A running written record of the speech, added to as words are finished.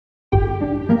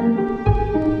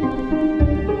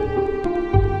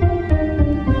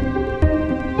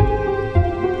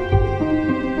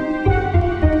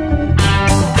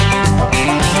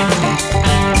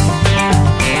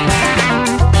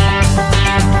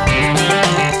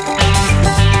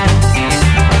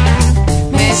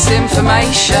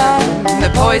information,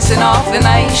 the poison of the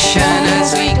nation,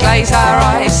 as we glaze our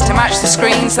eyes to match the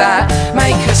screens that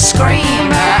make us scream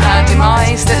at our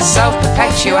demise that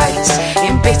self-perpetuates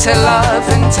in bitter love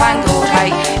and tangled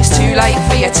hate. It's too late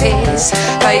for your tears,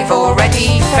 they've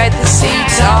already fed the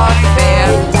seeds of fear.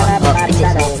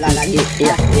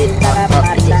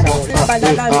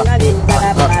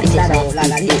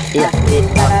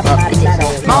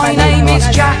 My name is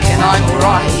Jack and I'm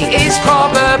alright. It's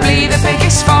probably the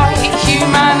biggest fight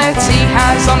humanity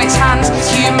has on its hands.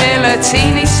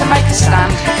 Humility needs to make a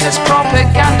stand, cause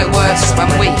propaganda works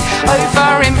when we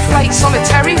overinflate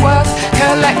solitary worth.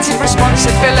 Collective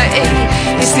responsibility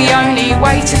is the only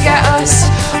way to get us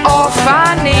off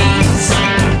our knees.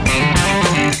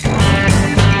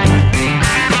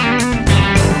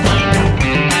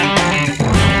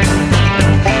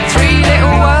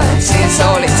 Is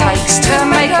all it takes to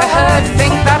make a herd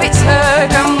think that it's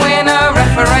heard and win a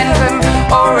referendum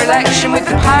or election with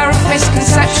the power of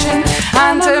misconception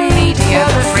and a media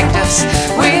that rigged us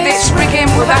with its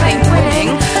rigging. Well, that ain't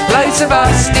winning. Loads of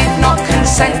us did not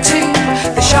consent to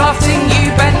the shafting you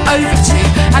bent over to,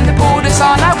 and the borders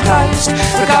are now closed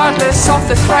regardless of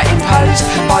the threat imposed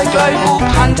by global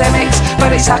pandemics.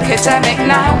 But it's academic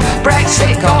now.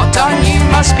 Brexit got done, you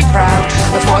must be proud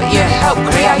of what you helped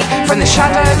create from the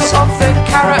shadows of the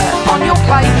carrot on your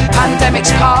plate.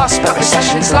 Pandemics pass but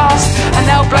recessions last, and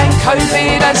they'll blame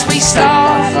COVID as we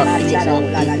starve.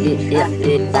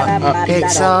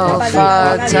 It's all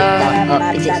fucked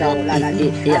up.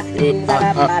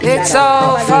 It's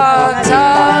all fucked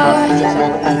up.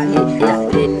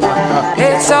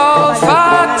 It's all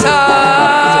fucked up.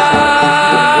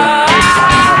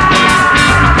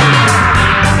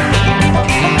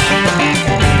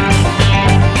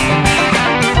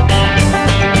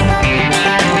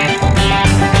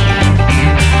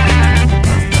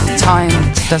 Time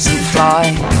doesn't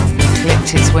fly,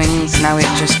 clipped its wings, now it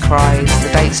just cries. The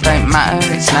dates don't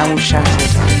matter, it's now all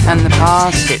shattered, and the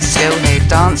past, it's still here,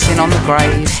 dancing on the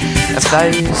graves of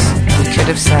those we could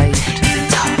have saved,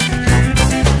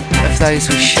 of those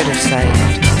we should have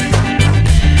saved.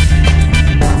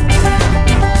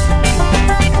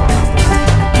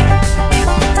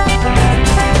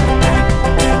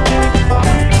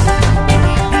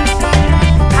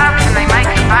 How can they make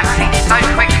a vaccine so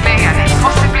quickly and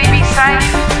possibly be safe?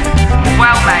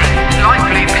 Well, mate, like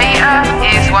Blue Peter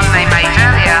is one they made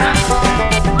earlier.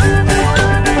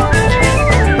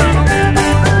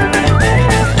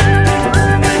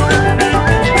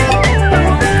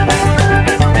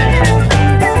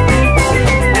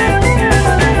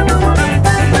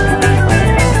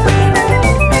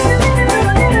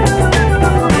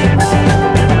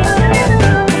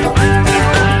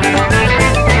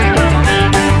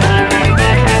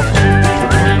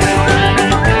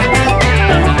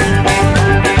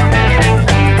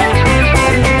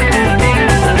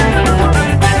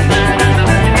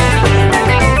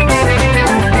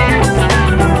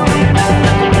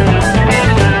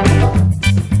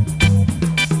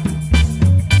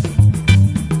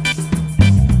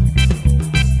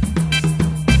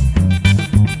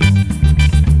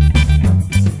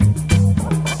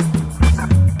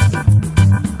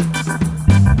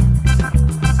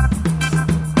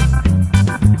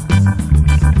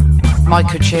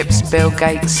 Microchips, Bill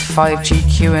Gates, 5G,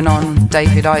 QAnon,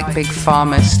 David Icke, Big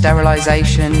Pharma,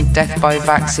 sterilisation, death by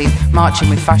vaccine, marching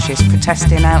with fascists,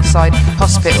 protesting outside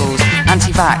hospitals,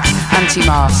 anti-vax,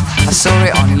 anti-mask. I saw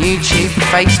it on YouTube,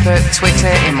 Facebook,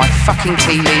 Twitter, in my fucking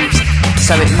tea leaves,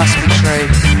 so it must be true.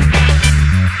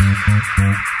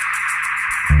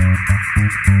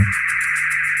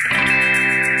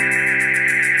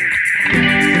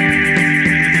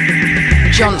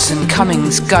 Johnson,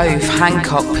 Cummings, Gove,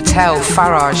 Hancock, Patel,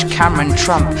 Farage, Cameron,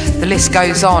 Trump. The list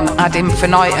goes on ad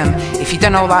infinitum. If you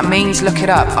don't know what that means, look it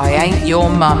up. I ain't your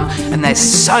mum. And there's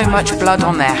so much blood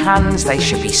on their hands, they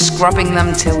should be scrubbing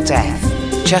them till death.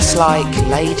 Just like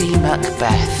Lady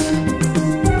Macbeth.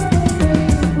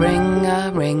 Ring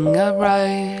a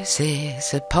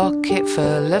roses, a pocket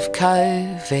full of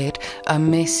COVID. I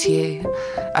miss you,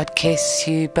 I'd kiss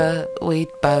you, but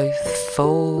we'd both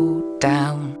fall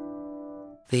down.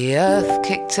 The earth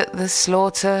kicked at the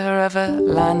slaughter of a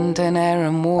land and air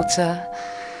and water.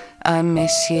 I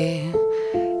miss you,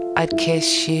 I'd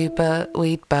kiss you, but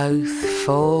we'd both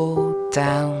fall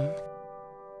down.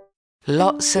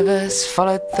 Lots of us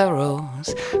followed the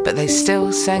rules, but they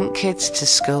still sent kids to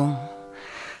school.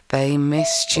 They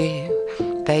missed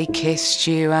you, they kissed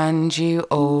you, and you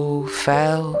all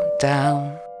fell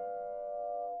down.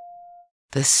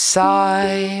 The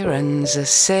sirens are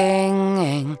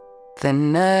singing, the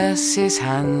nurses'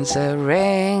 hands are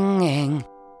ringing.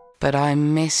 but I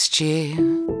missed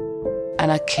you,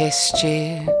 and I kissed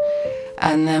you,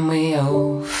 and then we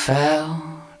all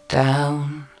fell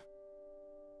down.